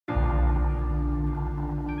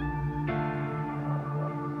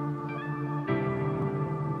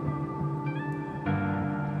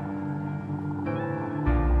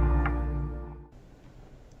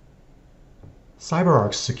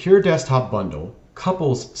CyberArk's Secure Desktop Bundle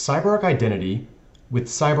couples CyberArk Identity with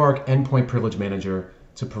CyberArk Endpoint Privilege Manager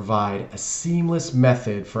to provide a seamless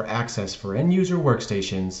method for access for end-user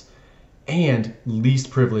workstations and least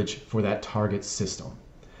privilege for that target system.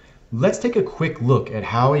 Let's take a quick look at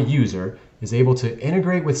how a user is able to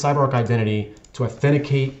integrate with CyberArk Identity to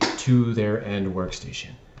authenticate to their end workstation.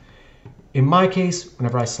 In my case,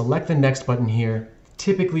 whenever I select the Next button here,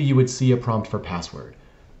 typically you would see a prompt for password.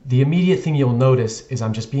 The immediate thing you'll notice is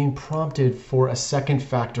I'm just being prompted for a second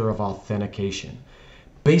factor of authentication.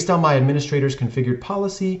 Based on my administrator's configured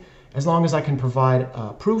policy, as long as I can provide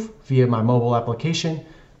proof via my mobile application,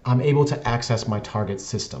 I'm able to access my target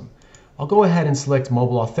system. I'll go ahead and select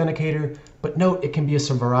Mobile Authenticator, but note it can be a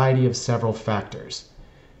variety of several factors.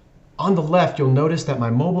 On the left, you'll notice that my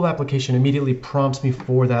mobile application immediately prompts me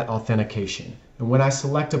for that authentication. And when I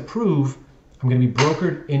select Approve, I'm going to be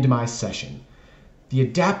brokered into my session. The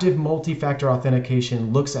adaptive multi-factor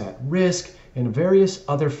authentication looks at risk and various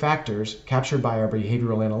other factors captured by our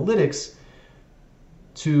behavioral analytics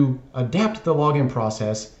to adapt the login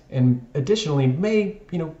process, and additionally may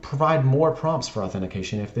provide more prompts for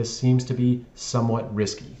authentication if this seems to be somewhat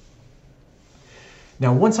risky.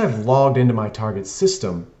 Now, once I've logged into my target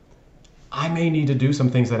system, I may need to do some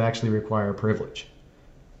things that actually require privilege.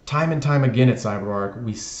 Time and time again at CyberArk,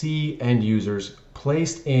 we see end users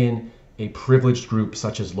placed in a privileged group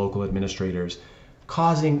such as local administrators,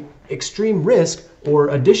 causing extreme risk or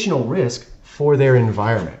additional risk for their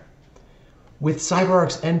environment. With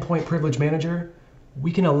CyberArk's Endpoint Privilege Manager,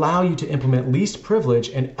 we can allow you to implement least privilege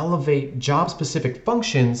and elevate job-specific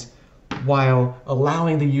functions while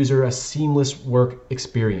allowing the user a seamless work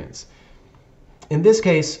experience. In this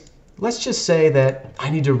case, let's just say that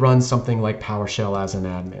I need to run something like PowerShell as an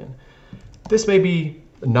admin. This may be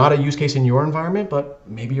not a use case in your environment, but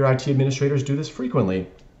maybe your IT administrators do this frequently.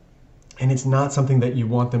 And it's not something that you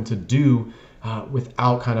want them to do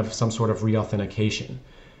without kind of some sort of re-authentication.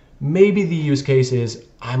 Maybe the use case is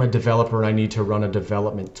I'm a developer and I need to run a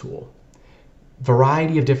development tool.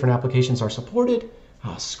 Variety of different applications are supported,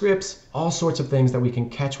 scripts, all sorts of things that we can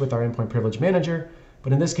catch with our Endpoint Privilege Manager.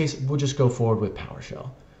 But in this case, we'll just go forward with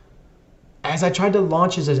PowerShell. As I tried to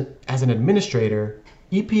launch as an administrator,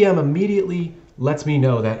 EPM immediately lets me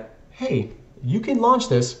know that, hey, you can launch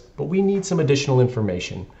this, but we need some additional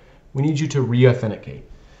information. We need you to re-authenticate.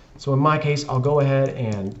 So in my case, I'll go ahead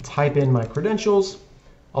and type in my credentials.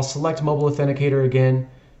 I'll select Mobile Authenticator again,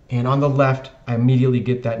 and on the left, I immediately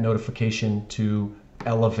get that notification to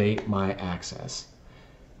elevate my access.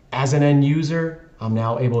 As an end user, I'm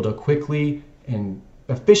now able to quickly and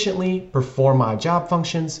efficiently perform my job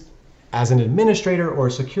functions. As an administrator or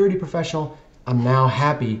a security professional, I'm now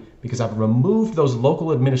happy because I've removed those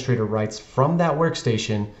local administrator rights from that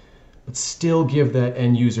workstation, but still give the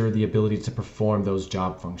end user the ability to perform those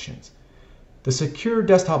job functions. The Secure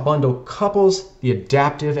Desktop Bundle couples the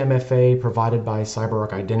adaptive MFA provided by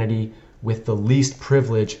CyberArk Identity with the least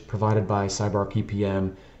privilege provided by CyberArk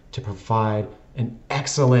EPM to provide an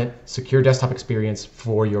excellent secure desktop experience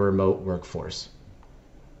for your remote workforce.